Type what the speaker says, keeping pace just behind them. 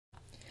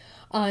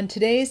On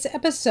today's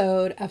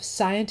episode of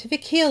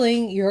Scientific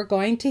Healing, you're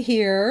going to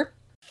hear...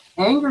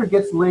 Anger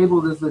gets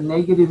labeled as a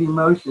negative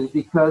emotion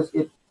because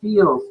it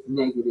feels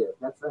negative.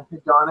 That's a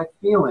hedonic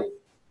feeling.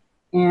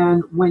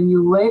 And when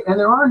you and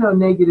there are no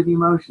negative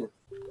emotions.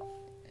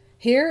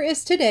 Here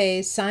is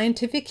today's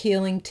scientific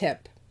healing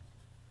tip.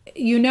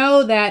 You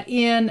know that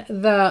in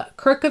the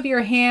crook of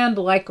your hand,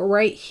 like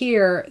right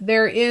here,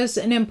 there is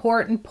an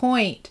important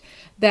point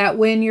that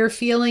when you're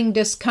feeling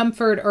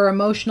discomfort or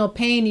emotional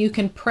pain, you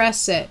can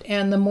press it.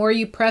 And the more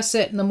you press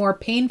it and the more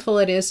painful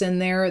it is in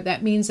there,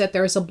 that means that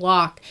there's a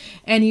block.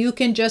 And you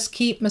can just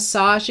keep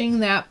massaging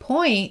that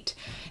point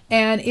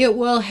and it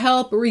will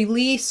help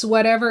release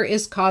whatever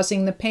is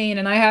causing the pain.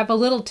 And I have a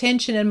little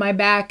tension in my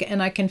back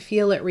and I can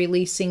feel it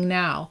releasing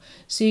now.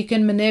 So you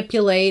can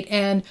manipulate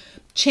and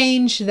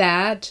change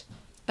that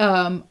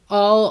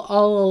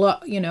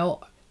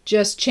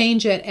just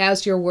change it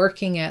as you're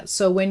working it.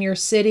 So when you're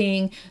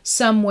sitting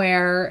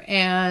somewhere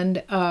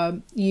and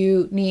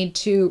you need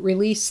to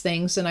release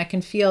things, and I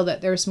can feel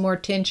that there's more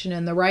tension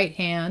in the right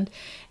hand,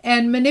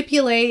 and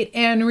manipulate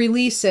and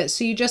release it.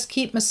 So you just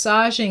keep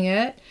massaging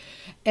it.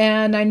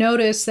 And I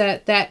noticed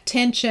that that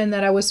tension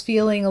that I was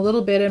feeling a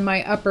little bit in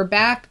my upper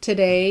back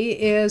today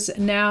is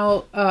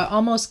now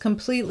almost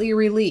completely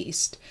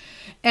released.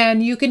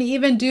 And you can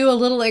even do a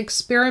little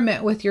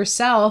experiment with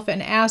yourself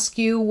and ask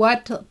you,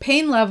 what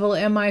pain level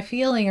am I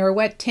feeling, or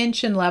what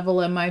tension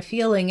level am I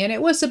feeling? And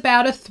it was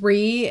about a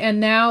 3, and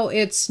now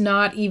it's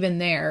not even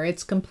there.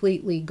 It's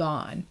completely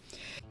gone.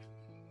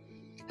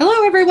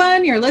 Hello,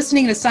 everyone. You're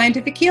listening to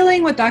Scientific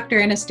Healing with Dr.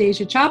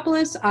 Anastasia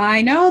Chopoulos.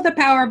 I know the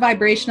power of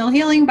vibrational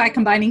healing by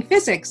combining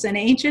physics and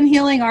ancient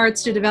healing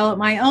arts to develop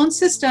my own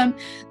system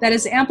that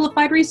has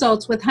amplified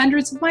results with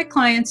hundreds of my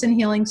clients and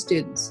healing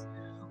students.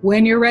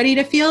 When you're ready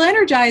to feel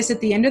energized at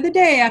the end of the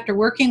day after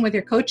working with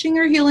your coaching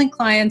or healing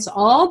clients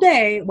all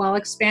day while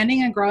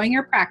expanding and growing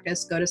your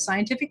practice, go to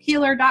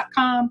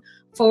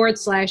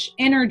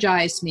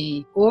scientifichealer.com/energize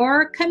me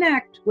or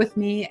connect with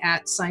me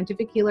at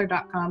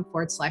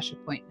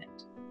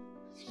scientifichealer.com/appointment.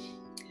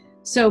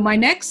 So my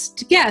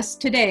next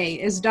guest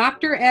today is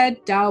Dr.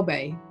 Ed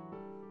Daube.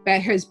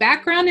 His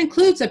background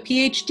includes a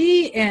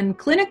Ph.D. in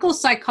clinical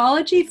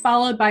psychology,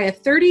 followed by a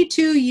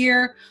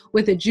 32-year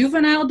with the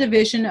Juvenile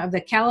Division of the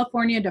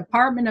California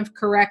Department of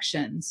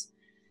Corrections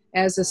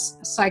as a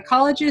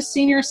psychologist,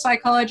 senior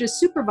psychologist,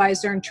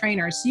 supervisor, and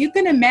trainer. So you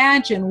can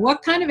imagine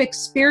what kind of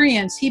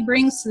experience he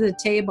brings to the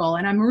table,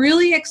 and I'm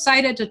really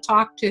excited to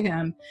talk to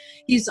him.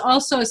 He's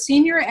also a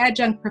senior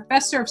adjunct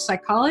professor of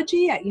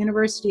psychology at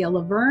University of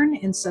LaVerne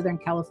in Southern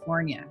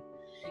California.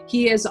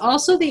 He is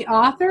also the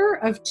author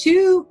of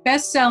 2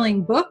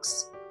 best-selling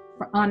books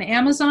on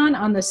Amazon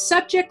on the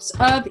subjects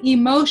of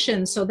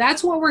emotions. So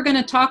that's what we're going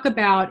to talk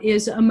about,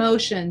 is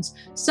emotions,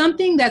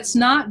 something that's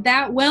not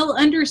that well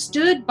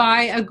understood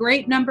by a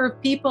great number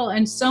of people.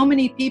 And so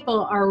many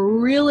people are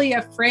really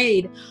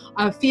afraid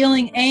of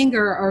feeling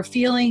anger or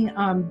feeling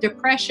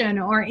depression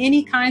or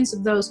any kinds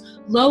of those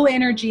low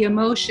energy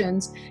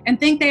emotions and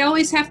think they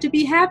always have to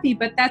be happy,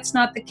 but that's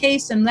not the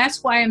case. And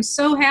that's why I'm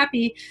so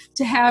happy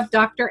to have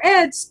Dr.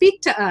 Ed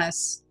speak to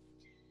us.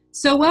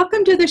 So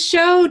welcome to the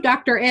show,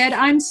 Dr. Ed.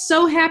 I'm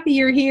so happy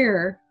you're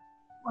here.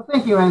 Well,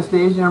 thank you,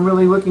 Anastasia. I'm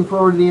really looking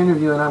forward to the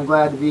interview, and I'm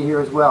glad to be here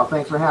as well.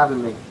 Thanks for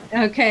having me.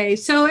 Okay,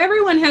 so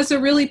everyone has a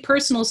really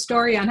personal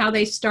story on how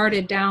they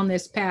started down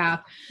this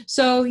path.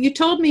 So you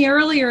told me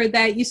earlier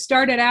that you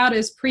started out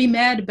as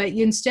pre-med, but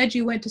instead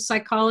you went to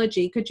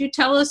psychology. Could you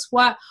tell us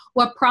what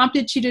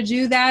prompted you to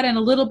do that and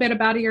a little bit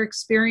about your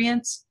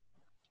experience?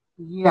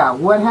 Yeah,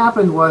 what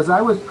happened was I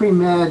was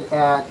pre-med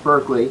at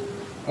Berkeley,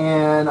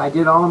 and I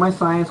did all of my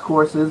science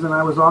courses, and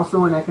I was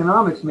also an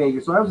economics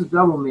major, so I was a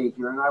double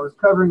major, and I was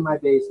covering my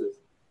bases.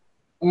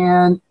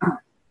 And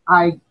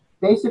I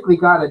basically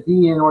got a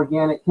D in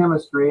organic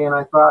chemistry, and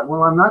I thought,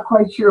 well, I'm not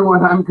quite sure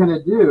what I'm going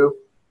to do.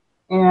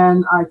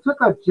 And I took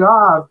a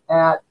job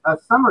at a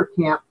summer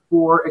camp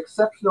for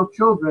exceptional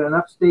children in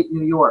upstate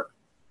New York.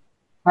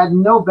 Had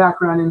no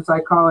background in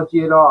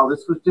psychology at all.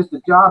 This was just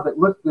a job that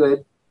looked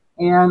good,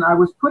 and I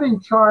was put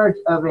in charge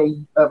of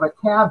a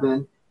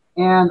cabin.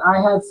 And I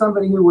had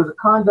somebody who was a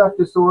conduct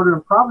disorder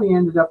and probably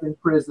ended up in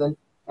prison.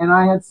 And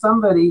I had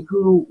somebody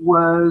who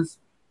was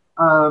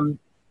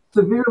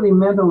severely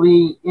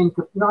mentally,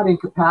 not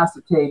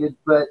incapacitated,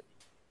 but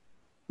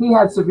he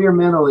had severe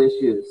mental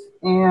issues.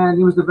 And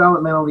he was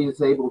developmentally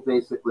disabled,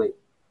 basically.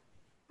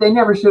 They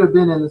never should have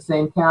been in the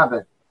same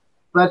cabin.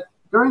 But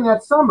during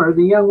that summer,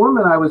 the young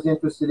woman I was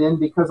interested in,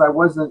 because I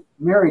wasn't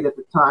married at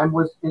the time,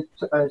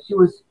 she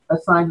was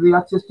assigned to the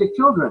autistic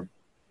children.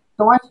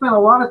 So I spent a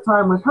lot of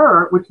time with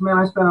her, which meant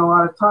I spent a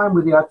lot of time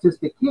with the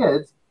autistic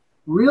kids,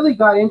 really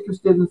got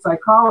interested in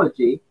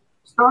psychology,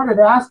 started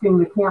asking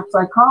the camp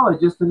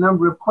psychologist a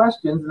number of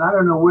questions, and I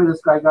don't know where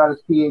this guy got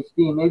his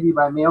Ph.D., maybe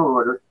by mail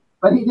order,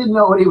 but he didn't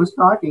know what he was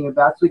talking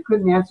about, so he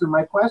couldn't answer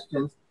my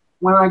questions.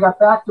 When I got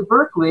back to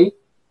Berkeley,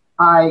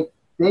 I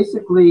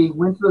basically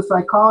went to the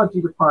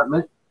psychology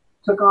department,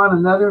 took on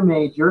another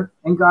major,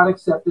 and got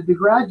accepted to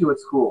graduate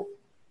school.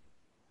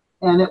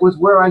 And it was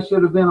where I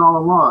should have been all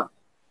along.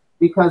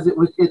 because it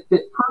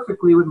fit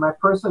perfectly with my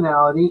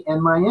personality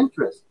and my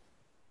interests.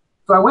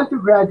 So I went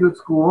through graduate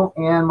school,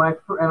 and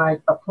I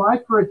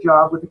applied for a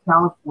job with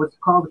what's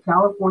called the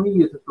California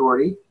Youth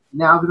Authority,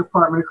 now the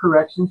Department of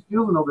Corrections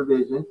Juvenile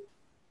Division.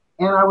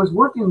 And I was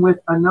working with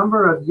a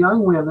number of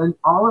young women,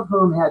 all of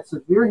whom had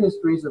severe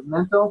histories of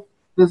mental,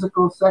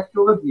 physical,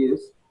 sexual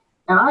abuse.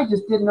 And I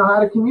just didn't know how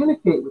to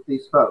communicate with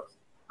these folks.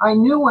 I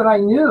knew what I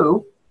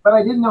knew, but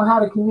I didn't know how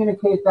to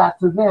communicate that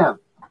to them.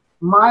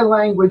 My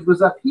language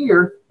was up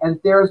here and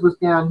theirs was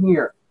down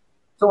here.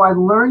 So I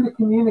learned to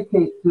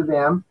communicate to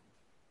them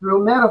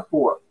through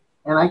metaphor.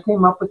 And I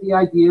came up with the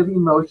idea of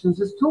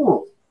emotions as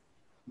tools.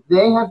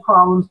 They had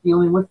problems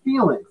dealing with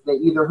feelings. They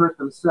either hurt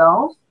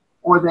themselves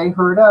or they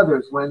hurt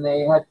others when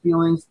they had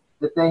feelings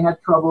that they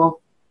had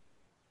trouble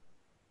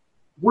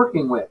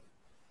working with.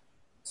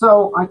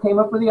 So I came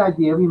up with the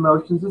idea of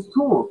emotions as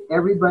tools.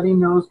 Everybody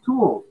knows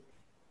tools.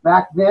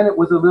 Back then it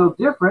was a little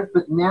different,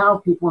 but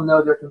now people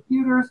know their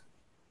computers,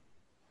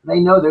 they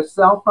know their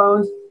cell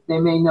phones, they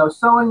may know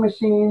sewing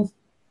machines,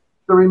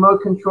 the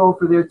remote control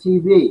for their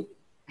TV.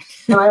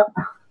 And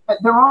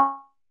they're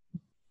all,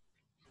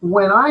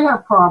 when I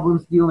have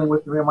problems dealing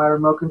with my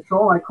remote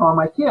control, I call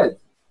my kids.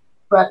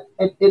 But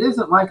it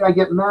isn't like I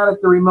get mad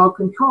at the remote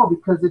control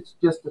because it's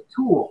just a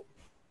tool.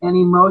 And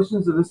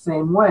emotions are the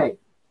same way.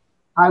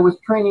 I was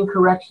training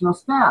correctional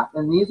staff,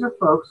 and these are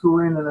folks who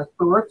are in an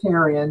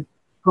authoritarian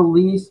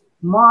police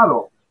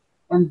model.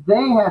 And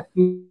they had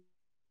feelings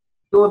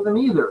with them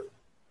either.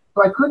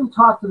 So I couldn't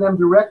talk to them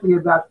directly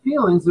about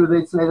feelings, or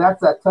they'd say,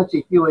 that's that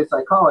touchy-feely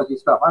psychology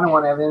stuff. I don't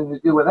want to have anything to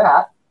do with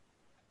that.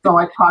 So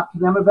I talked to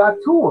them about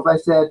tools. I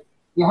said,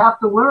 you have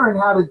to learn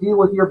how to deal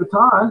with your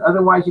baton,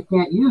 otherwise you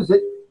can't use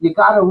it. You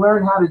got to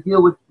learn how to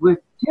deal with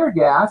tear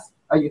gas,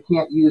 or you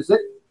can't use it.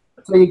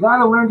 So you got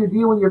to learn to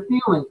deal with your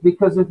feelings,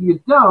 because if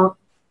you don't,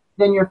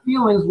 then your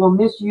feelings will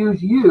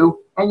misuse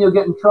you and you'll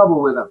get in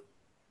trouble with them.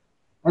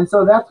 And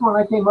so that's when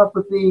I came up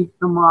with the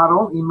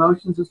model,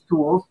 Emotions as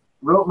Tools,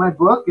 wrote my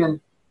book,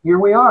 and here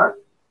we are.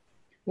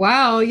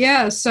 Wow,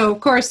 yeah. So, of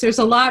course, there's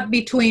a lot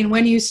between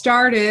when you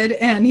started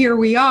and here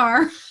we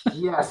are.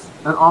 Yes,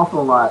 an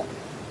awful lot.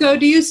 So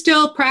do you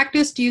still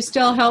practice? Do you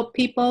still help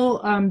people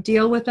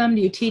deal with them?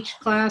 Do you teach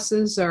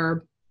classes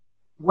or?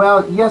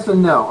 Well, yes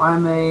and no.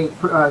 I'm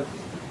a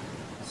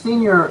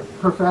senior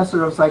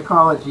professor of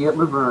psychology at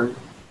LaVerne,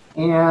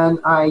 and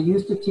I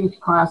used to teach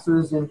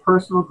classes in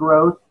personal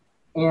growth,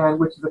 and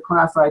which is a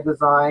class I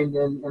designed,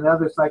 and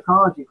other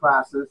psychology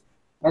classes.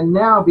 And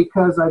now,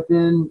 because I've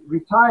been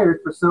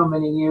retired for so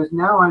many years,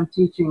 now I'm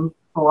teaching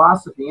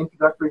philosophy,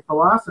 introductory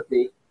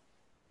philosophy.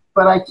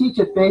 But I teach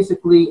it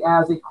basically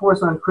as a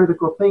course on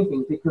critical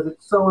thinking, because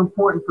it's so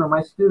important for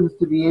my students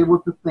to be able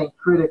to think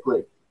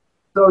critically.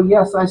 So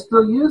yes, I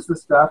still use the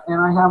stuff,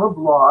 and I have a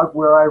blog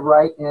where I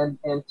write and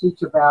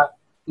teach about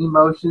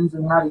emotions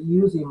and how to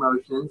use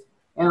emotions,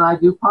 and I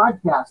do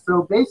podcasts.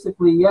 So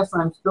basically, yes,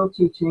 I'm still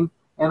teaching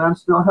and I'm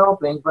still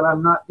helping, but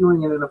I'm not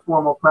doing it in a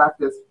formal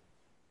practice,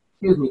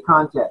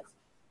 context.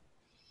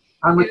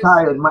 I'm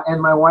retired,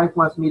 and my wife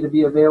wants me to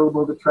be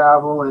available to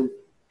travel and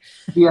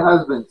be a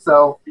husband,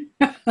 so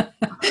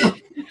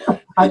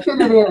I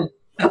fit it in.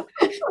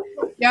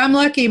 Yeah, I'm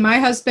lucky. My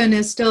husband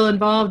is still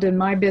involved in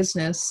my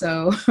business,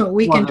 so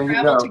we can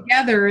travel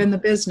together in the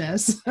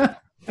business.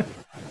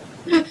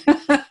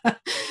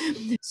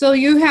 So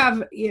you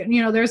have,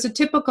 there's a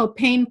typical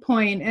pain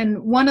point, and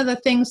one of the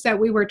things that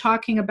we were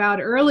talking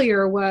about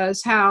earlier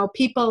was how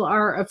people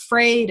are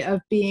afraid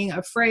of being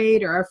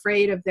afraid, or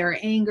afraid of their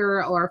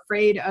anger, or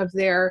afraid of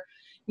their,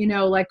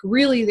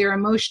 really their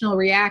emotional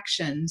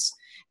reactions.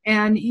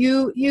 And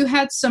you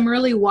had some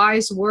really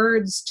wise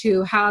words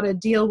to how to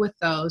deal with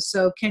those.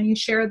 So can you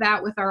share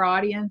that with our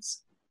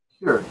audience?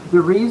 Sure.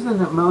 The reason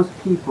that most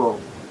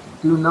people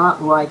do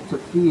not like to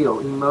feel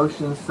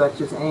emotions such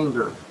as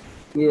anger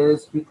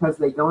is because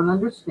they don't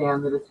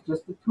understand that it's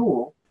just a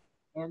tool,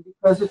 and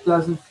because it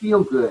doesn't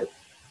feel good.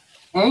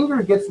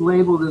 Anger gets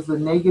labeled as a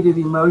negative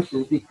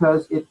emotion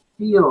because it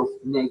feels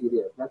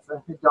negative. That's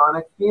a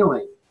hedonic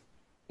feeling.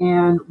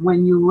 And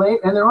when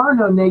and there are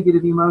no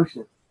negative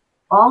emotions.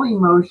 All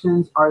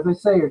emotions are, as I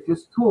say, are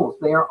just tools.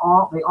 They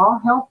all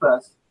help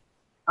us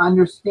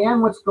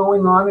understand what's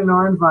going on in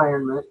our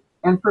environment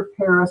and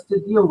prepare us to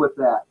deal with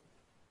that.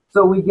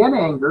 So we get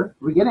angry,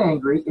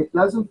 it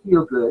doesn't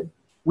feel good.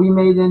 We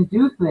may then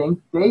do things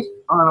based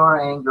on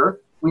our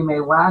anger. We may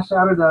lash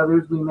out at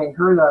others, we may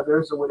hurt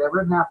others, or whatever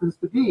it happens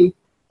to be.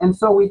 And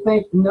so we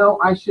think, no,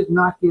 I should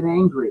not get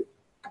angry.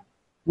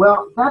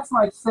 Well, that's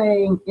like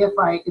saying if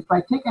I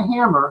take a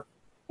hammer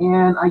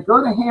and I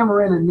go to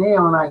hammer in a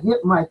nail and I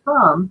hit my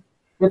thumb,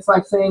 it's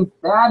like saying,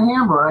 bad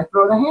hammer, and I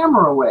throw the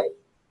hammer away.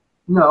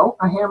 No,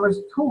 a hammer is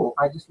a tool.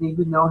 I just need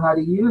to know how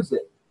to use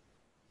it.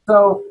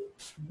 So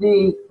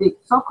the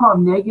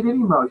so-called negative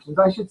emotions,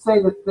 I should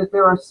say that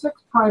there are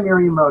 6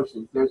 primary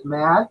emotions. There's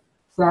mad,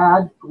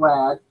 sad,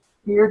 glad,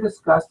 fear,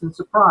 disgust, and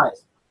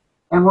surprise.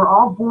 And we're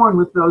all born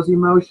with those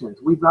emotions.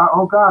 We've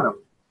all got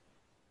them.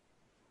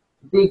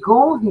 The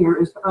goal here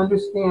is to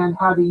understand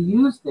how to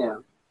use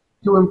them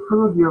to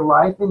improve your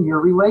life and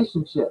your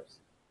relationships.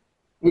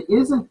 It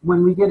isn't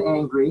when we get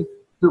angry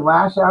to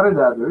lash out at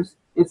others.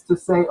 It's to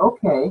say,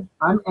 okay,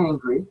 I'm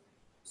angry,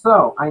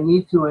 so I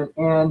need to,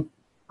 and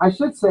I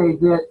should say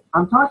that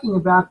I'm talking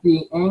about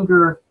the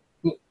anger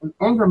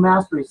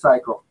mastery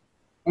cycle.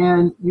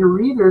 And your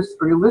readers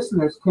or your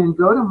listeners can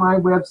go to my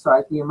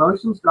website,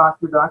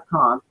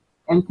 theemotionsdoctor.com,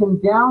 and can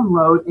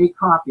download a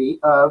copy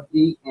of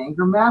the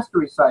anger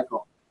mastery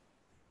cycle.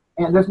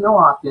 And there's no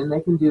opt-in,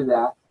 they can do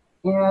that.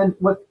 And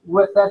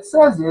what that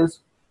says is,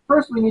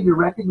 first we need to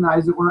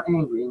recognize that we're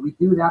angry, and we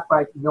do that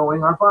by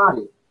knowing our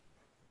body.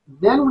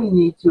 Then we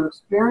need to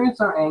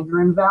experience our anger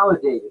and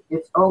validate it.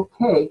 It's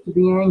okay to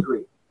be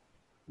angry.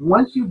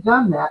 Once you've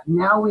done that,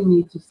 now we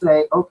need to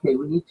say, okay,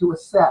 we need to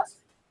assess.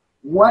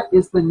 What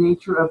is the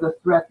nature of the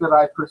threat that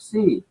I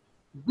perceive?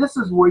 This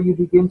is where you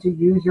begin to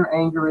use your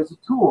anger as a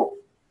tool.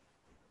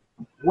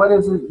 What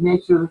is the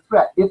nature of the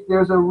threat? If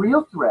there's a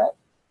real threat,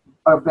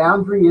 a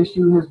boundary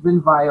issue has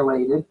been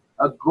violated,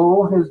 a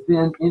goal has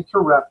been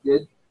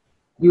interrupted,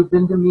 you've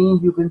been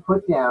demeaned, you've been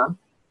put down,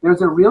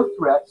 there's a real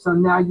threat, so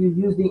now you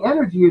use the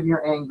energy of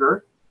your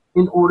anger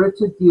in order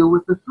to deal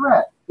with the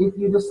threat. If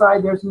you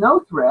decide there's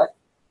no threat,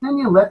 then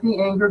you let the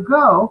anger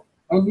go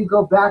and you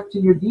go back to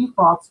your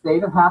default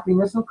state of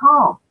happiness and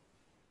calm.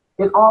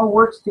 It all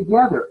works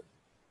together.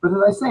 But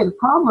as I say, the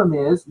problem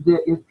is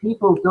that if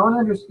people don't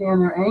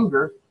understand their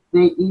anger,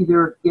 they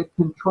either get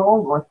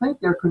controlled or think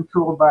they're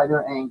controlled by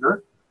their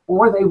anger,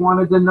 or they want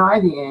to deny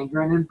the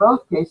anger. And in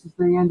both cases,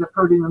 they end up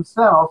hurting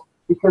themselves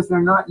because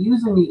they're not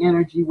using the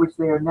energy which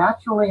they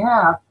naturally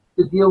have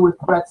to deal with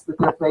threats that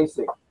they're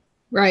facing.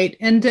 Right.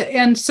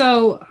 And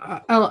so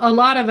a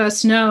lot of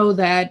us know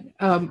that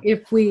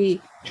if we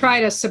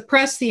try to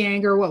suppress the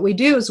anger, what we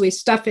do is we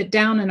stuff it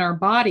down in our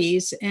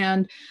bodies.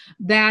 And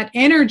that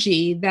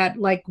energy, that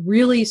like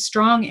really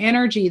strong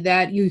energy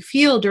that you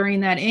feel during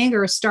that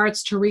anger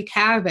starts to wreak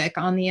havoc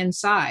on the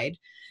inside.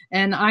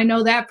 And I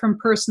know that from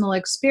personal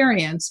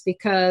experience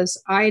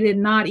because I did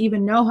not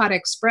even know how to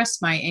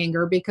express my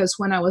anger because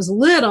when I was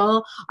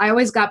little, I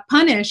always got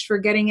punished for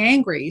getting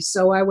angry.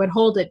 So I would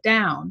hold it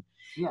down.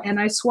 Yes. And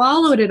I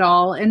swallowed it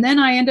all. And then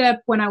I ended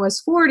up, when I was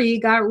 40,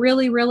 got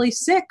really, really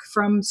sick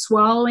from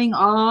swallowing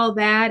all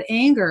that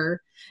anger.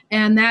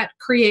 And that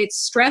creates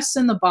stress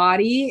in the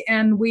body.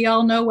 And we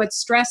all know what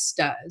stress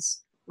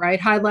does, right?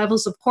 High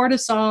levels of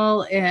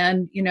cortisol,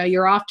 and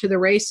you're off to the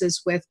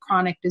races with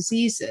chronic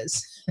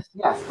diseases.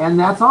 Yes, and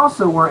that's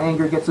also where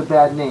anger gets a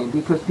bad name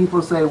because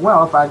people say,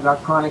 well, if I've got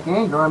chronic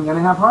anger, I'm going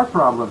to have heart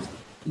problems.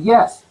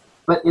 Yes.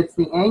 But it's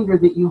the anger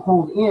that you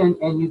hold in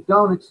and you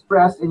don't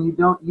express and you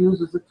don't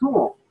use as a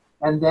tool.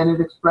 And then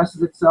it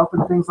expresses itself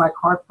in things like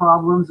heart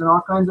problems and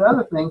all kinds of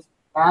other things,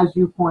 as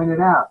you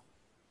pointed out.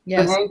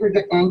 Yes.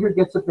 But anger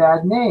gets a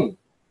bad name.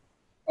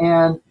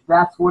 And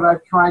that's what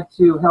I've tried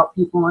to help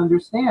people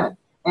understand.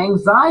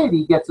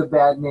 Anxiety gets a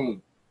bad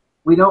name.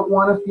 We don't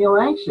want to feel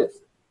anxious.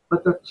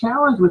 But the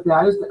challenge with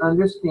that is to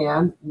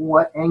understand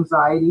what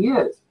anxiety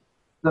is.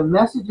 The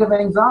message of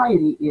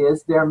anxiety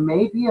is there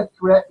may be a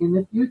threat in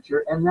the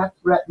future and that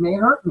threat may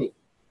hurt me.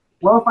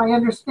 Well, if I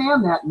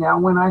understand that now,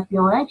 when I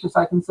feel anxious,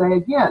 I can say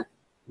again,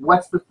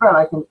 what's the threat?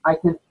 I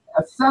can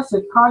assess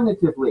it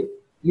cognitively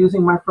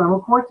using my frontal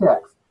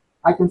cortex.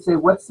 I can say,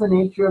 what's the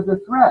nature of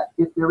the threat?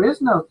 If there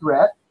is no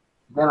threat,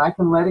 then I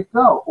can let it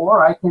go.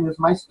 Or I can, as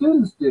my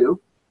students do,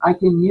 I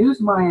can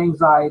use my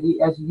anxiety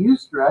as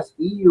eustress,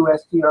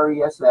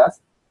 E-U-S-T-R-E-S-S,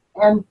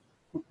 and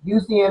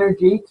use the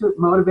energy to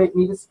motivate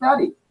me to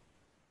study.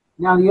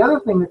 Now, the other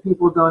thing that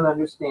people don't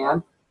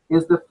understand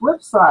is the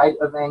flip side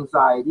of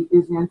anxiety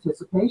is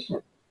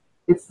anticipation.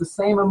 It's the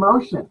same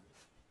emotion.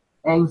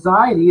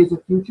 Anxiety is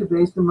a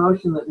future-based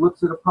emotion that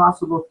looks at a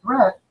possible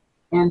threat.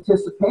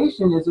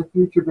 Anticipation is a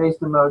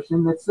future-based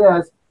emotion that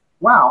says,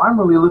 wow, I'm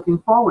really looking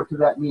forward to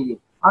that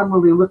meeting. I'm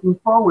really looking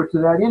forward to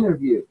that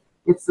interview.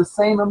 It's the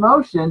same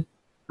emotion,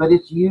 but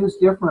it's used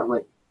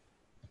differently.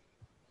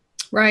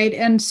 Right.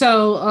 And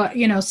so,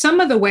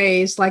 some of the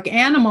ways, like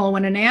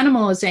when an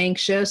animal is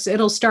anxious,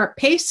 it'll start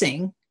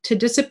pacing to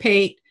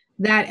dissipate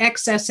that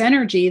excess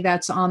energy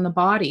that's on the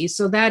body.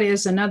 So that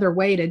is another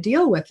way to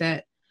deal with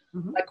it.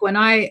 Mm-hmm. Like when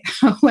I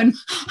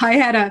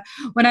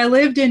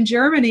lived in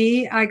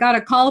Germany, I got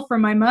a call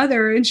from my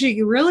mother and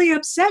she really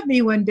upset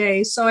me one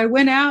day. So I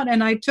went out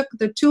and I took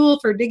the tool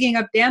for digging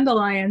up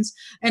dandelions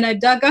and I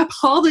dug up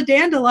all the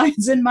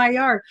dandelions in my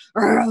yard.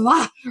 And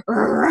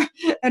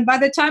by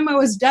the time I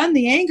was done,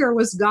 the anger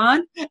was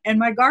gone and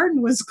my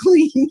garden was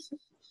clean.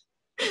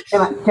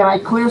 Can I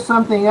clear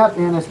something up,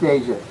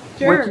 Anastasia?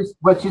 Sure.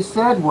 What you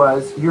said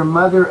was your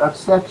mother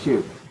upset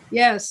you.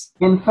 Yes.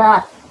 In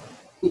fact,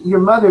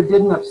 your mother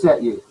didn't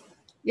upset you.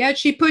 Yeah,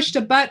 she pushed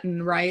a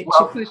button, right?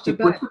 Well, she pushed a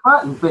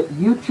button, but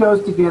you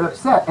chose to get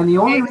upset. And the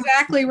only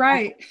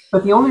right.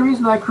 But the only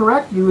reason I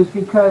correct you is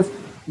because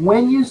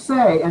when you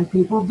say, and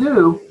people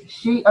do,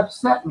 she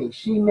upset me,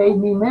 she made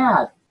me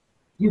mad,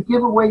 you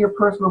give away your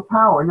personal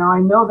power. Now, I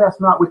know that's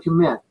not what you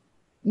meant.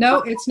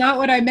 No, it's not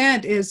what I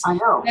meant. Is I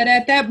know. that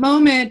at that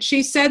moment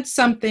she said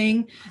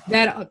something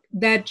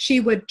that she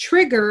would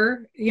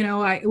trigger. You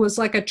know, it was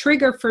like a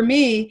trigger for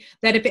me.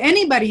 That if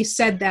anybody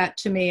said that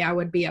to me, I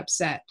would be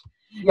upset.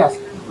 Yes,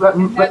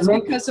 And that's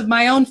because of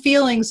my own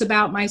feelings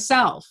about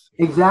myself.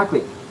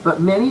 exactly. But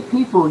many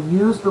people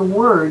use the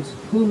words,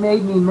 he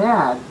made me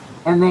mad,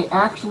 and they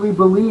actually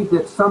believe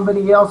that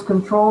somebody else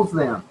controls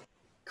them.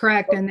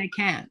 Correct, and they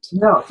can't.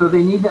 No, so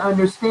they need to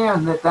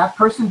understand that that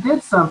person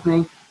did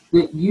something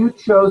that you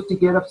chose to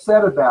get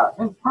upset about,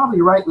 and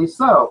probably rightly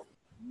so.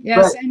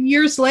 Yes, But and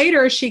years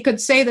later, she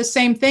could say the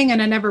same thing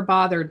and it never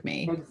bothered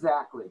me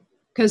exactly.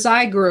 because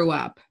I grew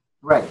up.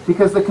 Right,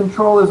 because the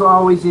control is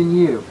always in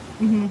you.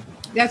 Mm-hmm.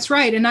 That's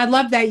right, and I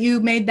love that you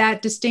made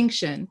that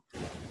distinction.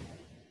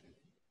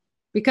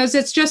 Because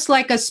it's just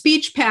like a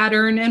speech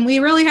pattern, and we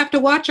really have to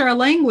watch our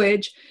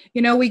language.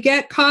 You know, we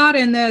get caught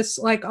in this,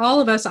 like all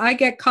of us, I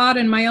get caught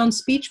in my own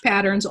speech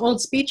patterns,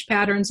 old speech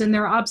patterns, and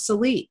they're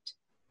obsolete.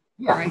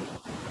 Yeah, Right?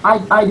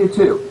 I do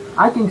too.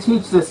 I can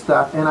teach this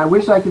stuff, and I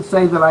wish I could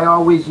say that I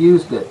always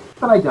used it,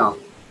 but I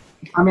don't.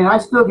 I mean, I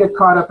still get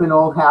caught up in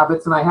old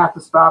habits, and I have to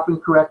stop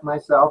and correct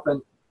myself,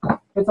 and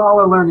it's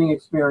all a learning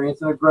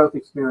experience and a growth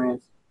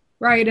experience.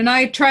 Right. And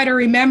I try to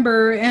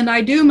remember, and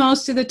I do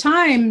most of the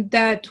time,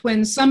 that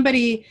when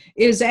somebody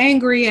is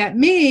angry at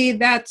me,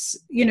 that's,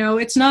 you know,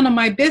 it's none of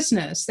my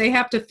business. They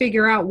have to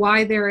figure out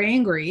why they're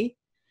angry.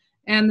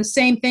 And the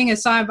same thing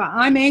as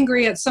I'm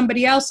angry at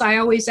somebody else, I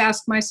always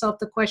ask myself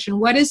the question,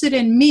 what is it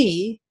in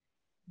me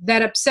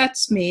that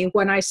upsets me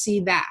when I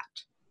see that?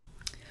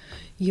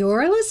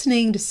 You're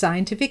listening to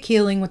Scientific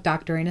Healing with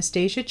Dr.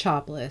 Anastasia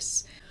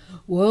Chopless.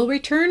 We'll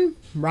return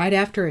right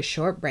after a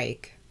short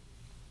break.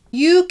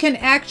 You can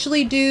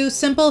actually do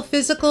simple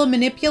physical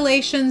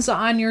manipulations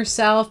on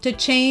yourself to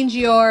change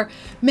your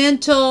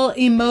mental,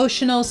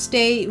 emotional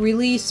state,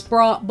 release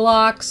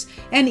blocks,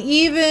 and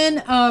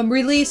even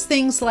release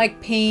things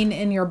like pain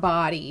in your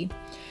body.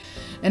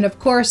 And of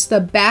course,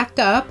 the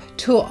backup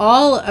to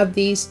all of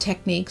these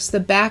techniques, the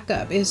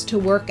backup is to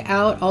work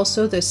out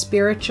also the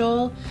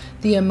spiritual,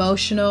 the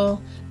emotional,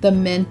 the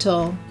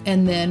mental,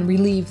 and then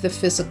relieve the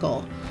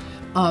physical.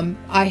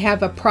 I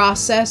have a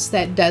process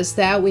that does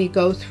that. We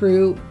go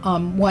through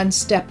one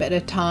step at a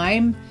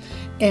time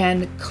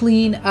and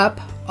clean up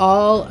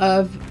all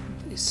of,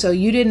 so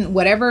you didn't,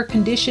 whatever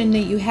condition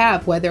that you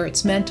have, whether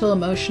it's mental,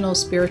 emotional,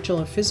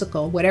 spiritual, or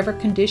physical, whatever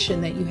condition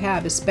that you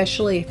have,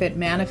 especially if it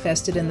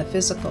manifested in the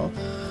physical,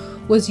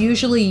 was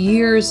usually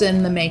years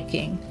in the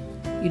making.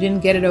 You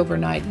didn't get it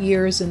overnight,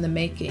 years in the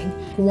making.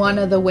 One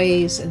of the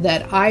ways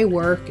that I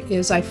work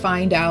is I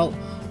find out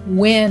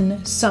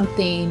when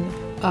something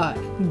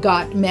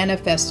got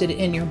manifested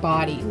in your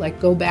body, like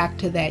go back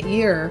to that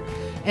year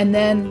and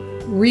then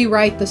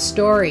rewrite the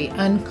story,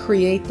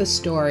 uncreate the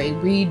story,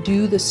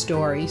 redo the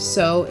story.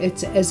 So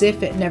it's as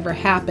if it never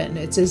happened.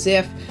 It's as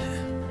if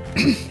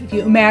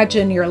you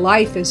imagine your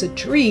life as a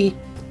tree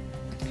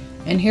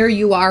and here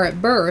you are at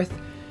birth,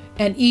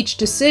 and each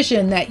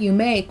decision that you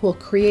make will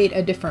create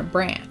a different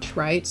branch,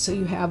 right? So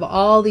you have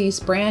all these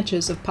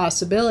branches of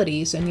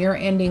possibilities and you're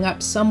ending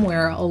up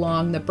somewhere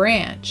along the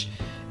branch.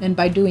 And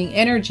by doing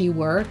energy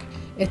work,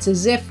 it's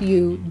as if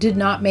you did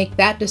not make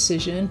that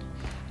decision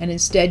and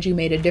instead you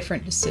made a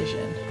different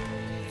decision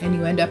and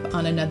you end up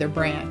on another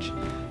branch.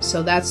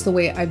 So that's the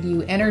way I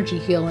view energy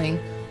healing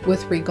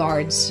with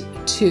regards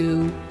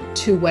to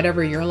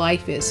whatever your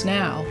life is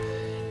now.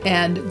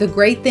 And the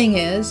great thing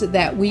is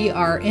that we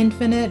are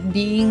infinite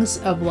beings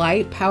of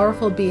light,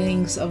 powerful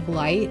beings of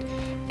light,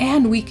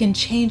 and we can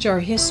change our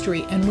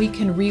history and we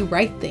can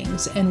rewrite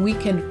things and we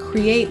can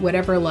create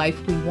whatever life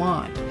we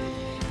want.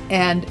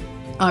 And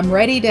I'm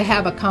ready to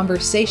have a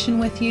conversation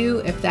with you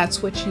if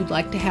that's what you'd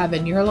like to have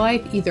in your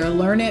life. Either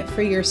learn it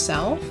for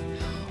yourself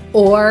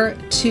or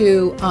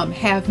to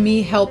have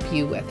me help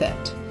you with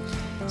it.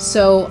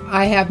 So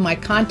I have my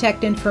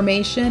contact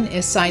information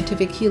is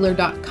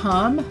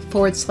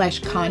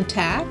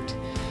scientifichealer.com/contact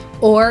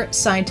or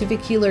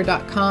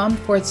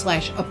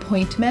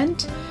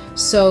scientifichealer.com/appointment.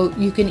 So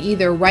you can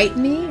either write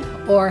me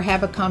or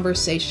have a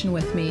conversation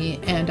with me,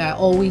 and I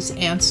always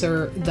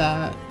answer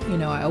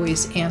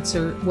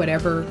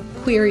whatever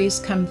queries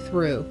come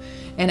through.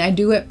 And I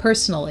do it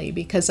personally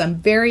because I'm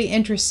very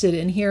interested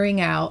in hearing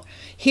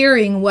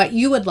what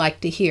you would like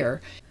to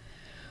hear.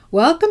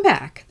 Welcome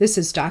back. This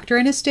is Dr.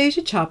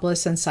 Anastasia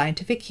Chopless on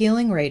Scientific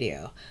Healing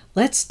Radio.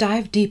 Let's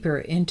dive deeper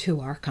into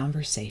our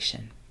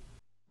conversation.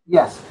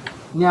 Yes.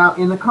 Now,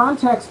 in the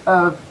context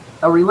of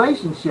a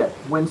relationship,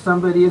 when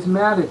somebody is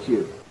mad at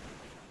you,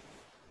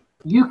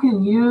 you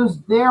can use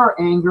their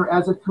anger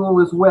as a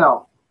tool as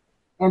well.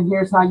 And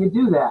here's how you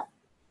do that.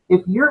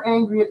 If you're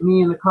angry at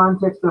me in the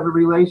context of a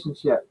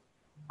relationship,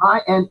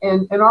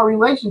 and our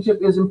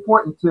relationship is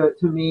important to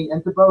me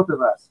and to both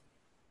of us.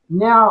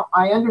 Now,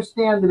 I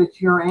understand that it's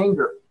your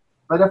anger.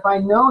 But if I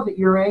know that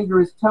your anger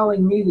is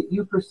telling me that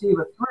you perceive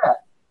a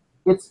threat,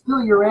 it's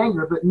still your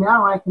anger. But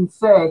now I can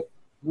say,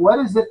 what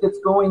is it that's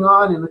going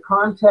on in the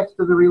context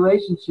of the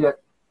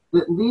relationship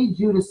that leads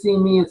you to see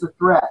me as a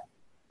threat?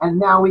 And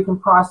now we can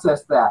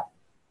process that.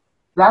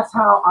 That's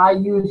how I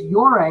use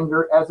your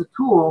anger as a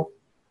tool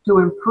to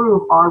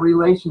improve our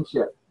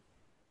relationship.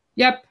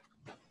 Yep.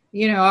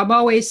 You know, I'm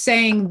always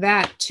saying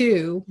that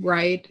too,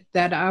 right?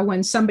 That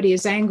when somebody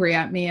is angry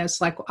at me,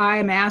 it's like I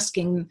am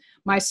asking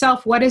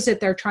myself, what is it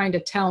they're trying to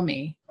tell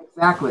me?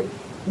 Exactly.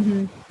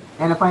 Mm-hmm.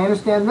 And if I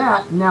understand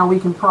that, now we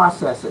can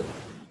process it.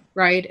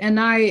 Right.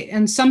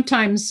 And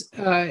sometimes,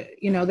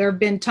 you know, there have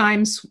been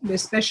times,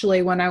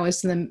 especially when I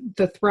was in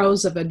the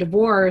throes of a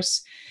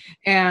divorce,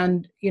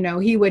 and, you know,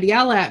 he would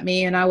yell at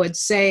me and I would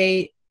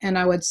say,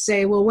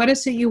 well, what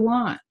is it you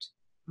want?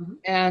 Mm-hmm.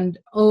 And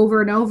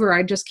over,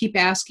 I just keep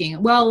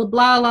asking, well,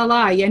 blah, blah,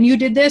 blah. And you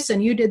did this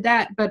and you did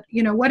that. But,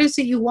 you know, what is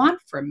it you want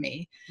from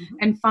me? Mm-hmm.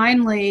 And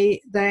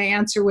finally, the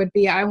answer would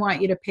be, I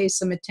want you to pay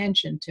some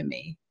attention to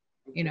me,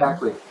 you know.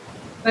 Exactly.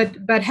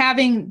 But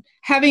having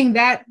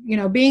that, you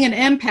know, being an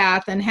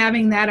empath and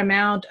having that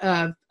amount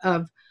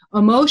of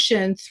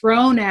emotion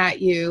thrown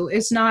at you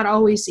is not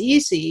always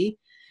easy.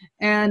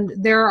 And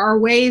there are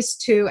ways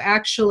to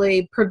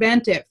actually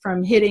prevent it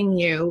from hitting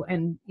you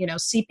and, you know,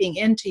 seeping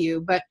into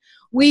you. But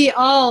we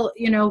all,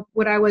 you know,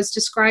 what I was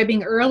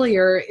describing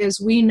earlier is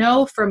we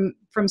know from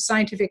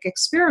scientific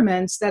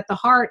experiments that the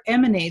heart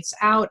emanates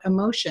out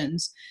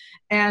emotions.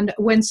 And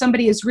when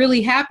somebody is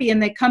really happy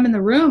and they come in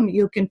the room,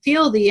 you can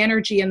feel the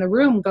energy in the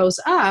room goes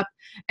up.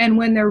 And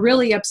when they're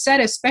really upset,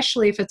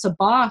 especially if it's a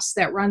boss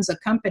that runs a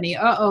company,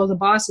 the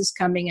boss is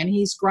coming and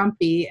he's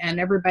grumpy and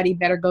everybody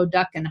better go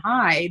duck and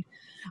hide.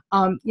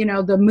 You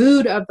know, the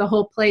mood of the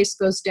whole place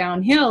goes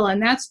downhill. And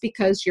that's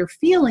because you're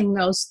feeling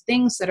those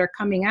things that are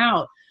coming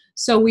out.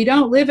 So we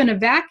don't live in a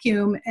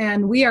vacuum,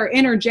 and we are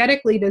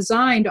energetically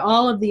designed,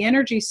 all of the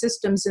energy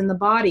systems in the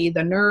body,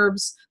 the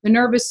nerves, the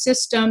nervous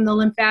system, the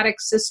lymphatic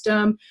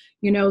system,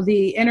 you know,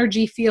 the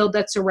energy field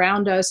that's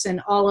around us,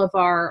 and all of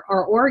our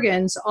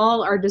organs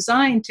all are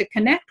designed to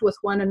connect with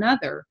one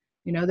another.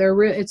 You know,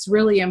 it's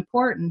really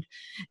important.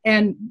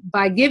 And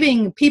by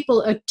giving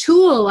people a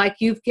tool, like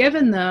you've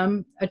given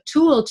them a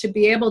tool to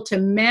be able to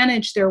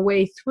manage their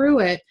way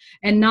through it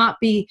and not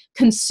be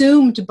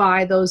consumed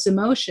by those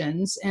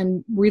emotions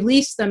and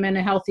release them in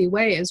a healthy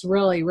way, is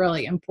really,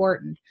 really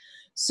important.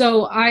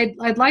 So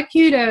I'd like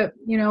you to,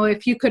 you know,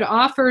 if you could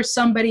offer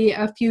somebody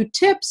a few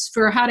tips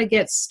for how to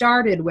get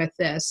started with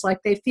this. Like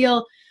they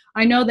feel,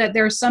 I know that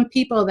there are some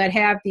people that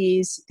have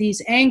these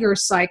anger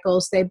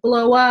cycles. They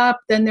blow up,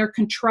 then they're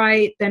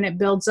contrite, then it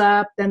builds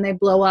up, then they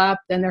blow up,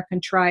 then they're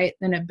contrite,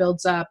 then it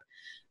builds up.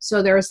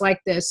 So there's like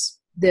this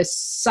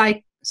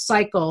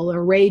cycle,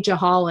 or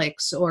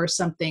rageaholics or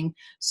something.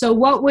 So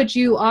what would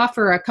you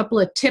offer, a couple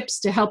of tips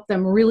to help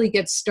them really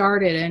get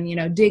started and, you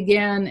know, dig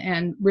in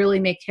and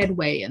really make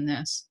headway in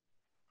this?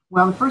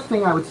 Well, the first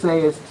thing I would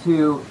say is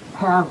to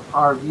have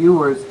our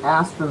viewers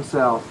ask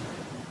themselves,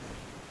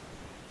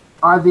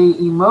 are the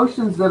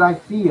emotions that I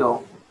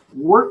feel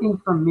working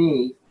for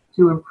me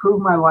to improve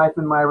my life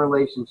and my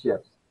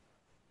relationships?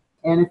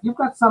 And if you've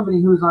got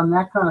somebody who's on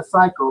that kind of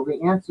cycle,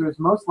 the answer is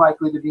most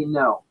likely to be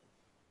no.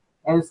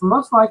 And it's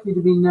most likely to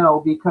be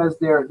no because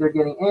they're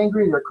getting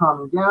angry, they're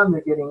calming down,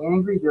 they're getting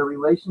angry, their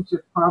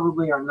relationships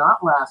probably are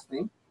not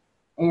lasting,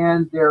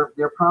 and they're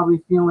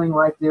probably feeling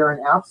like they're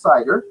an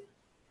outsider,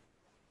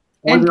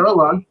 or And they're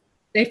alone.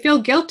 they feel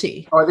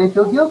guilty. Or they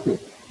feel guilty.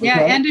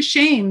 Yeah, Okay? and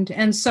ashamed.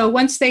 And so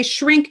once they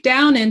shrink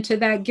down into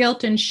that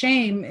guilt and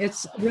shame,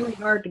 it's really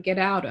hard to get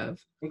out of.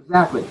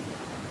 Exactly.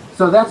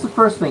 So that's the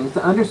first thing, is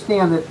to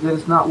understand that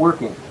it's not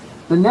working.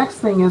 The next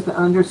thing is to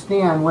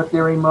understand what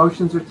their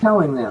emotions are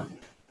telling them.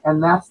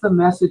 And that's the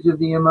message of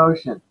the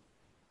emotion.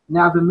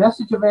 Now, the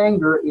message of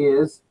anger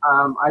is,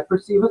 I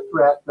perceive a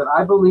threat that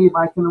I believe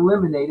I can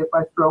eliminate if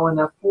I throw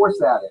enough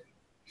force at it.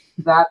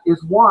 That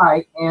is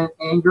why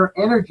anger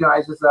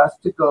energizes us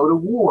to go to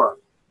war.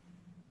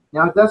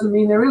 Now, it doesn't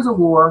mean there is a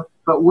war,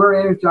 but we're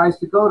energized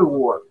to go to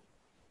war.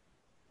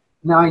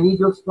 Now, I need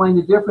to explain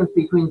the difference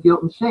between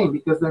guilt and shame,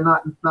 because they're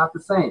not the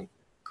same.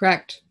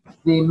 Correct.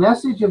 The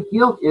message of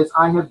guilt is,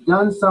 I have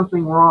done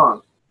something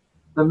wrong.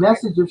 The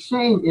message of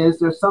shame is,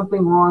 there's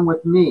something wrong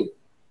with me,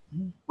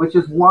 which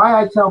is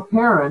why I tell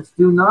parents,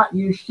 do not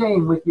use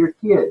shame with your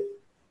kid.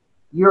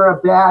 You're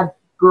a bad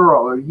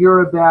girl, or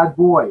you're a bad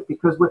boy,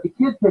 because what the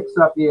kid picks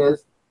up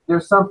is,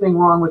 there's something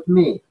wrong with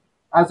me,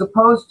 as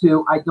opposed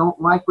to, I don't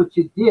like what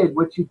you did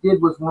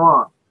was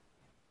wrong.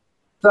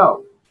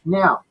 So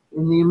now,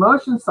 in the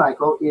emotion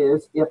cycle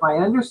is, if I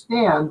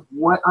understand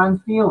what I'm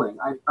feeling,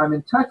 I'm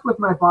in touch with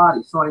my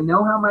body, so I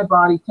know how my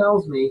body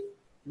tells me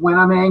when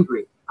I'm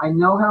angry. I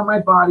know how my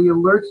body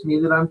alerts me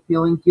that I'm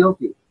feeling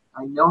guilty.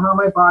 I know how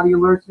my body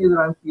alerts me that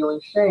I'm feeling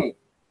shame.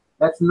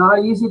 That's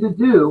not easy to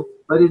do,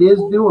 but it is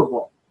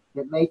doable.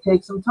 It may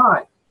take some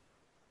time.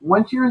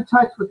 Once you're in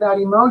touch with that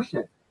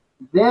emotion,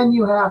 then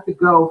you have to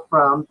go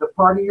from the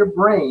part of your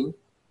brain,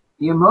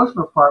 the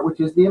emotional part, which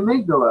is the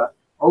amygdala,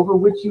 over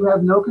which you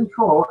have no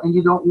control and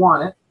you don't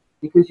want it,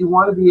 because you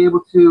want to be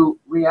able to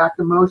react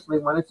emotionally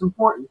when it's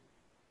important.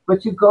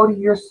 But you go to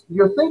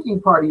your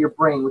thinking part of your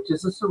brain, which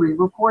is the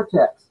cerebral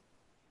cortex.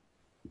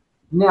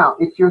 Now,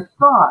 it's your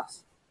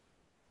thoughts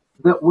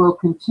that will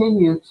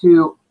continue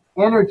to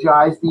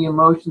energize the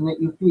emotion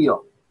that you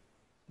feel.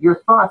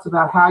 your thoughts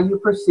about how you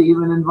perceive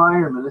an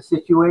environment, a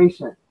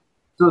situation.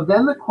 So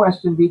then the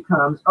question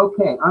becomes,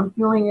 okay, I'm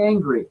feeling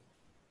angry.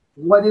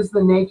 What is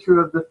the nature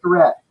of the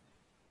threat?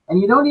 And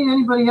you don't need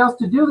anybody else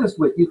to do this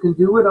with. You can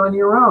do it on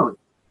your own.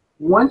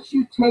 Once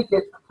you take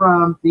it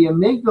from the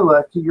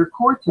amygdala to your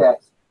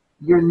cortex,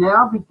 you're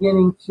now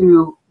beginning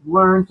to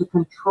learn to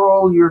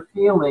control your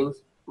feelings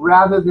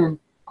rather than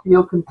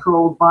feel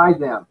controlled by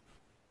them.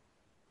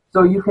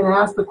 So you can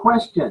ask the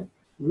question,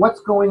 what's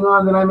going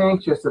on that I'm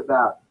anxious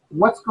about?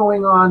 What's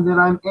going on that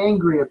I'm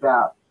angry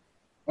about?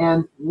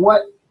 And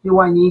what do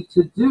I need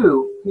to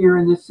do here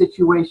in this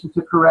situation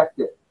to correct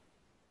it?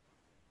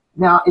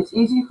 Now, it's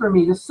easy for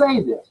me to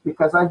say this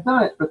because I've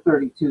done it for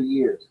 32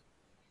 years.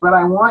 But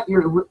I want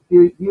your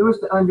viewers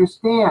to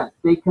understand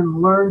they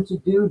can learn to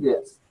do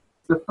this.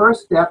 The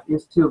first step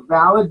is to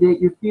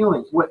validate your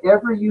feelings.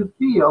 Whatever you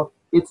feel,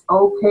 it's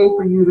okay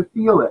for you to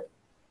feel it.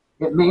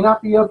 It may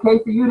not be okay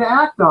for you to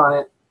act on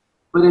it,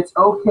 but it's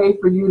okay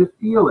for you to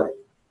feel it.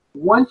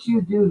 Once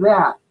you do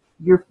that,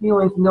 your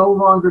feelings no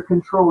longer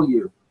control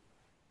you.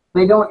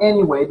 They don't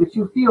anyway, but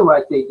you feel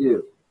like they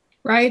do.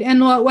 Right. And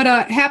what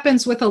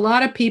happens with a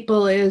lot of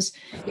people is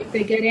if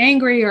they get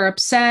angry or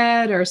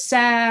upset or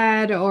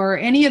sad or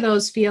any of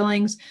those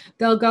feelings,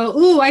 they'll go,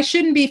 ooh, I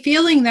shouldn't be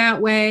feeling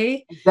that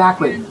way.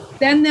 Exactly.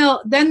 And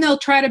then they'll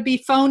try to be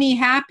phony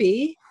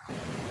happy,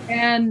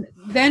 and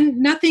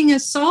then nothing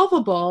is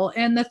solvable.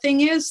 And the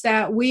thing is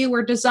that we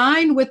were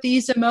designed with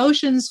these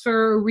emotions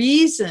for a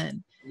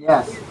reason.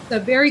 Yes. It's a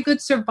very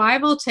good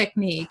survival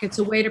technique. It's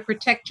a way to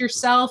protect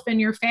yourself and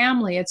your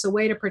family. It's a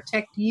way to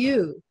protect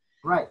you.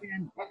 Right.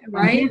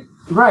 Right?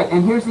 Right.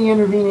 And here's the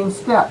intervening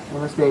step,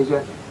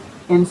 Anastasia.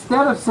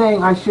 Instead of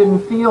saying I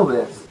shouldn't feel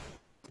this,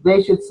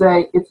 they should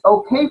say it's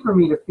okay for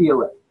me to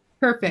feel it.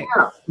 Perfect.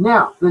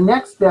 Now the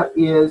next step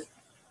is,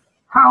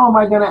 how am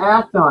I going to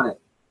act on it?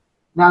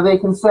 Now they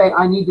can say,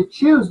 I need to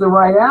choose the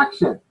right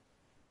action.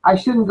 I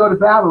shouldn't go to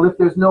battle if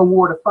there's no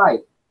war to fight.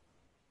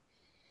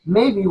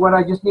 Maybe what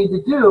I just need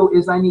to do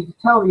is I need to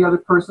tell the other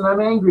person I'm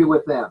angry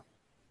with them.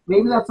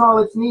 Maybe that's all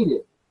it's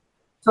needed.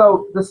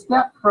 So the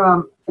step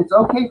from it's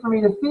okay for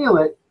me to feel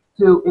it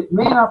to it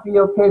may not be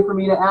okay for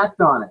me to act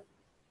on it.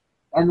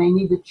 And they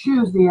need to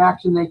choose the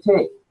action they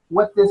take.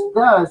 What this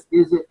does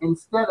is it,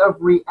 instead of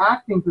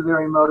reacting to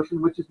their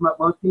emotion, which is what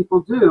most people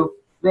do,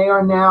 they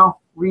are now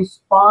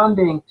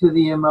responding to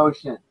the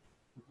emotion.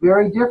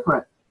 Very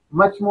different,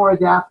 much more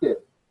adaptive.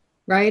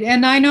 Right.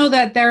 And I know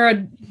that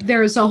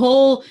there's a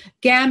whole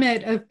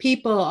gamut of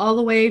people, all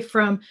the way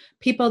from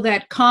people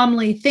that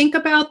calmly think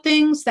about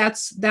things.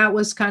 That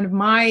was kind of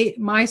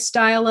my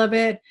style of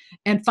it.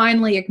 And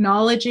finally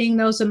acknowledging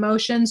those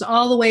emotions,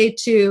 all the way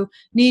to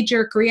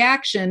knee-jerk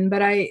reaction.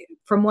 But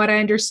from what I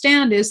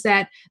understand is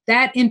that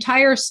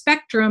entire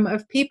spectrum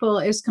of people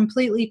is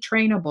completely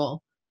trainable.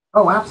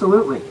 Oh,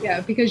 absolutely.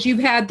 Yeah, because you've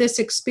had this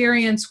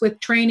experience with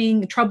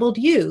training troubled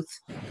youth,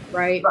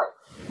 right?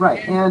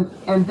 Right,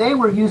 and they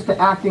were used to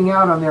acting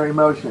out on their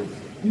emotions.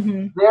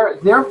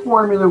 Mm-hmm. Their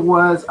formula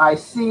was I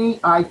see,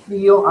 I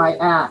feel, I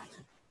act.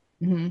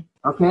 Mm-hmm.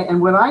 Okay,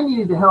 and what I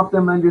needed to help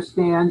them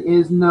understand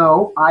is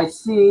no, I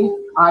see,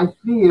 I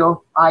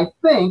feel, I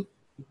think,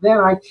 then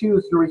I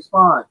choose to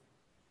respond.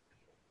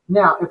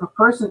 Now, if a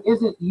person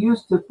isn't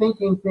used to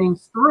thinking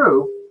things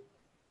through,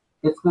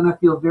 it's going to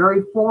feel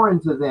very foreign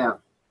to them.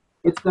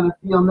 It's going to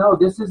feel, no,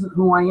 this isn't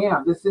who I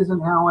am. This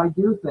isn't how I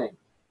do things.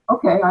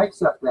 Okay, I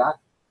accept that.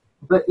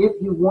 But if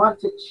you want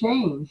to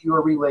change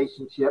your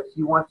relationships,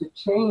 you want to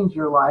change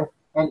your life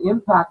and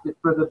impact it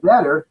for the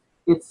better,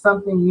 it's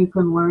something you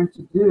can learn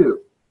to do.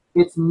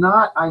 It's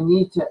not, I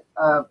need to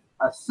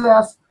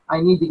assess,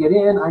 I need to get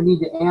in, I need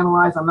to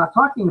analyze. I'm not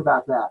talking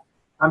about that.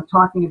 I'm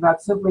talking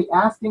about simply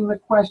asking the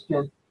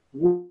question,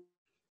 what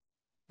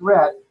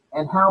threat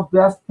and how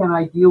best can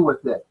I deal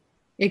with it?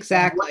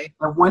 Exactly.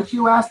 And once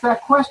you ask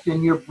that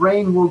question, your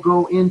brain will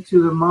go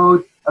into the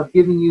mode of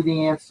giving you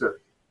the answer.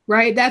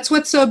 Right. That's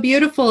what's so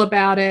beautiful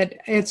about it.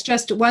 It's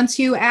just once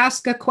you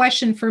ask a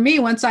question, for me,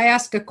 once I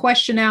ask a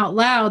question out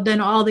loud, then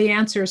all the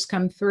answers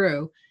come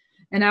through.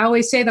 And I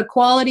always say the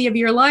quality of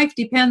your life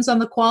depends on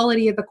the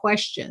quality of the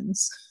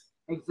questions.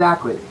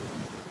 Exactly.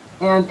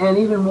 And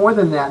even more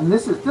than that, and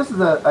this is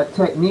a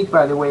technique,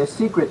 by the way, a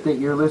secret that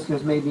your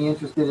listeners may be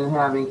interested in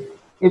having.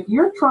 If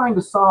you're trying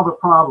to solve a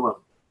problem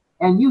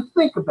and you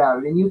think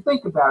about it and you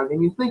think about it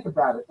and you think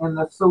about it and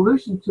the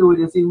solution to it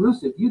is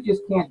elusive, you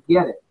just can't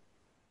get it.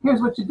 Here's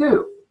what you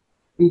do.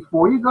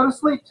 Before you go to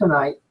sleep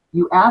tonight,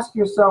 you ask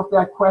yourself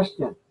that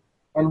question.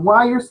 And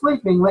while you're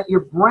sleeping, let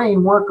your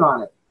brain work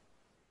on it.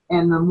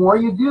 And the more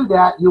you do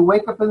that, you'll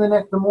wake up in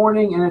the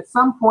morning, and at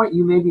some point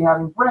you may be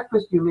having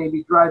breakfast, you may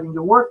be driving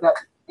to work, that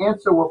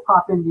answer will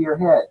pop into your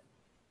head.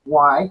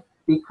 Why?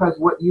 Because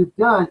what you've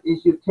done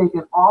is you've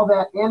taken all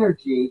that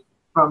energy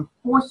from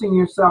forcing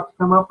yourself to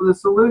come up with a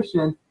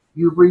solution,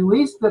 you've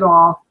released it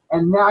all,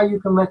 and now you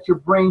can let your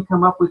brain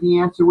come up with the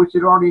answer, which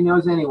it already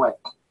knows anyway.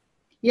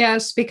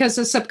 Yes, because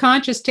the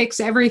subconscious takes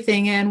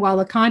everything in while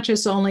the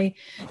conscious only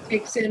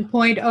takes in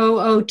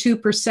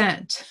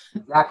 0.002%.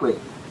 Exactly.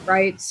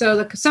 Right. So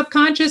the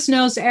subconscious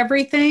knows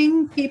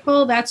everything,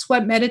 people. That's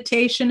what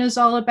meditation is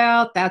all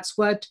about. That's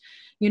what,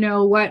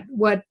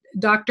 what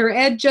Dr.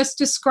 Ed just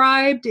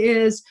described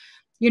is,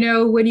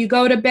 when you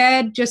go to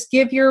bed, just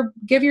give your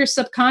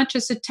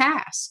subconscious a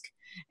task.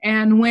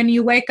 And when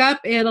you wake up,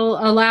 it'll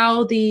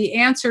allow the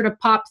answer to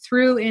pop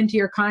through into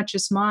your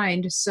conscious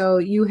mind. So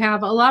you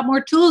have a lot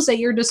more tools at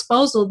your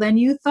disposal than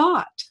you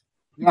thought.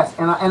 Yes,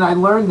 and I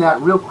learned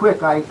that real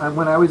quick.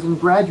 When I was in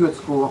graduate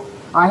school,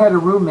 I had a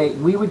roommate,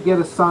 and we would get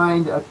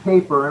assigned a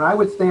paper, and I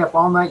would stay up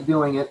all night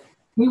doing it.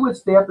 He would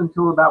stay up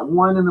until about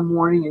 1 in the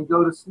morning and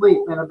go to sleep,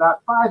 and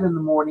about 5 in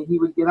the morning, he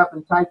would get up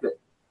and type it.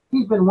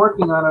 He'd been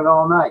working on it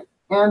all night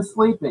and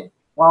sleeping,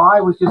 while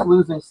I was just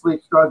losing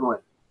sleep, struggling.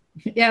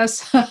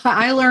 Yes,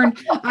 I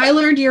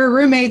learned your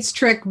roommate's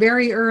trick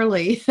very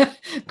early.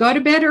 Go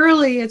to bed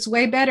early, it's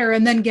way better,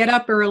 and then get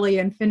up early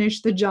and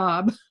finish the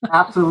job.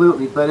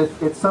 Absolutely, but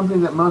it's something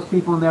that most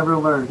people never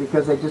learn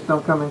because they just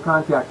don't come in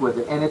contact with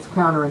it, and it's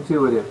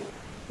counterintuitive.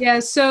 Yeah,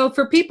 so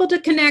for people to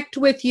connect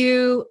with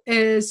you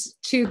is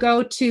to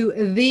go to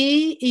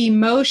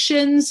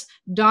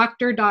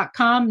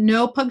theemotionsdoctor.com.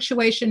 No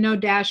punctuation, no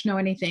dash, no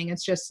anything.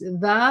 It's just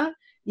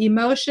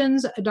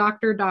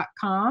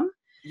theemotionsdoctor.com.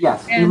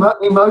 Yes,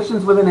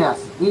 emotions with an S,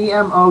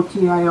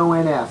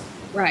 EMOTIONS.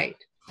 Right,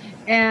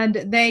 and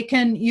they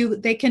can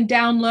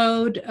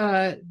download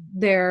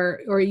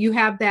you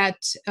have that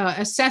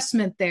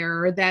assessment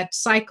there, or that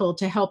cycle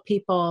to help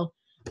people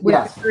with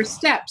the first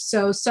steps.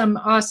 So some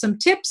awesome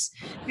tips,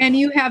 and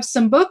you have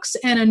some books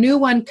and a new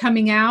one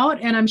coming out,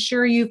 and I'm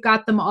sure you've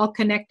got them all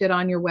connected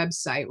on your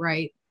website,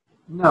 right?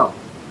 No.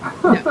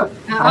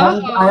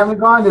 I haven't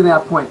gone to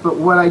that point, but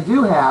what I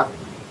do have.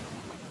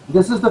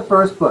 This is the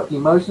first book,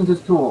 Emotions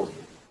as Tools.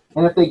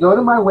 And if they go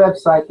to my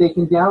website, they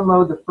can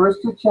download the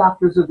first 2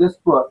 chapters of this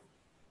book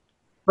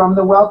from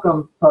the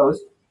welcome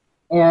post.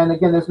 And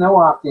again, there's no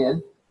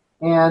opt-in.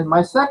 And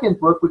my second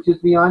book, which is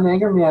Beyond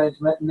Anger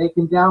Management, and they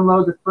can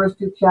download the first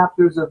 2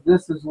 chapters of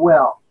this as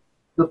well.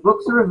 The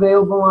books are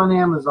available on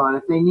Amazon.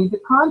 If they need to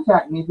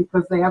contact me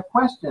because they have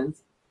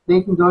questions, they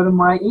can go to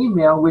my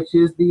email, which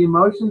is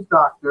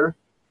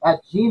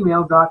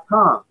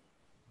theemotionsdoctor@gmail.com.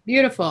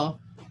 Beautiful.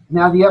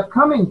 Now, the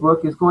upcoming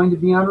book is going to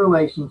be on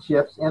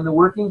relationships, and the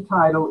working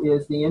title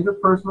is The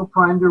Interpersonal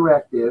Prime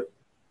Directive.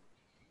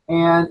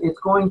 And it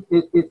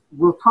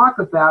will talk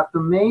about the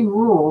main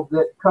rule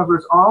that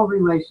covers all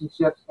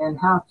relationships and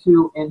how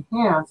to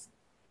enhance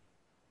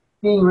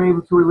being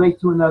able to relate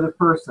to another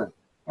person.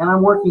 And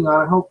I'm working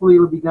on it. Hopefully,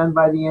 it'll be done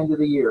by the end of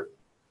the year.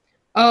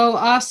 Oh,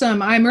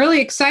 awesome. I'm really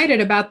excited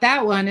about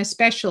that one,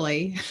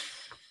 especially.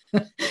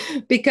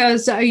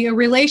 Because your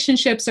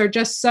relationships are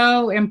just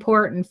so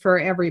important for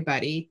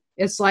everybody.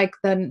 It's like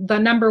the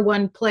number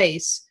one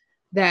place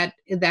that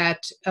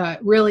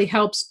really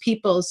helps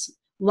people's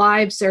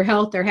lives, their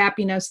health, their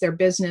happiness, their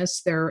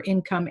business, their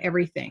income,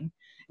 everything.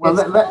 Well,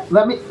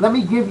 let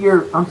me give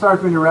I'm sorry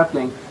for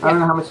interrupting. Yeah. I don't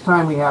know how much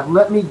time we have.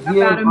 Let me give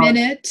about a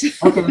minute.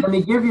 Okay, let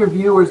me give your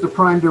viewers the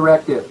Prime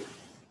Directive.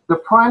 The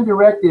Prime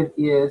Directive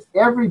is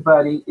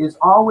everybody is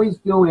always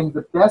doing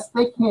the best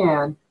they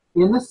can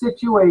in the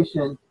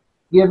situation,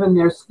 given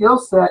their skill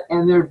set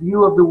and their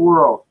view of the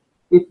world.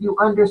 If you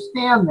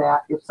understand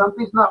that, if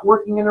something's not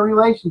working in a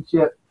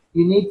relationship,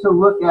 you need to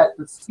look at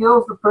the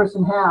skills the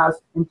person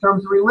has in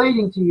terms of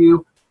relating to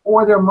you,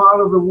 or their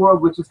model of the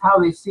world, which is how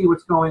they see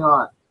what's going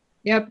on.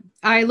 Yep.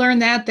 I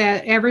learned that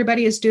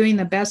everybody is doing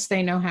the best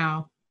they know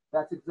how.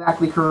 That's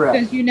exactly correct.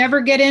 Because you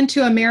never get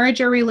into a marriage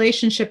or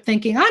relationship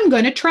thinking, I'm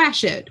going to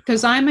trash it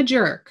because I'm a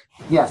jerk.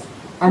 Yes.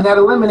 And that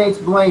eliminates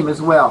blame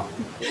as well.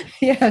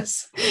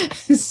 Yes.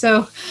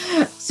 So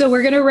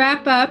we're going to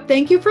wrap up.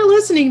 Thank you for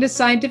listening to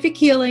Scientific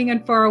Healing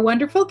and for our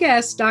wonderful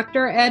guest,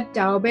 Dr. Ed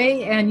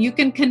Daube. And you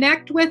can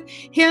connect with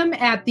him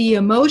at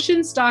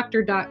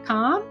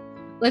theemotionsdoctor.com.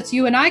 Let's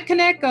you and I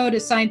connect. Go to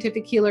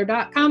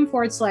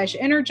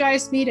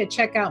scientifichealer.com/energize me to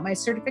check out my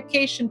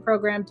certification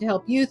program to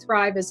help you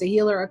thrive as a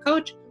healer or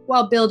coach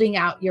while building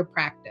out your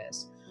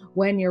practice.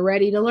 When you're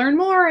ready to learn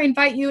more, I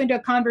invite you into a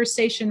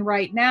conversation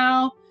right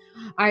now.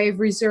 I've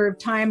reserved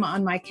time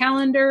on my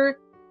calendar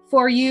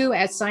for you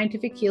at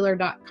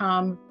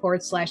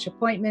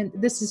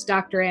scientifichealer.com/appointment. This is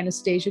Dr.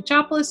 Anastasia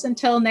Chopoulos.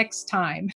 Until next time.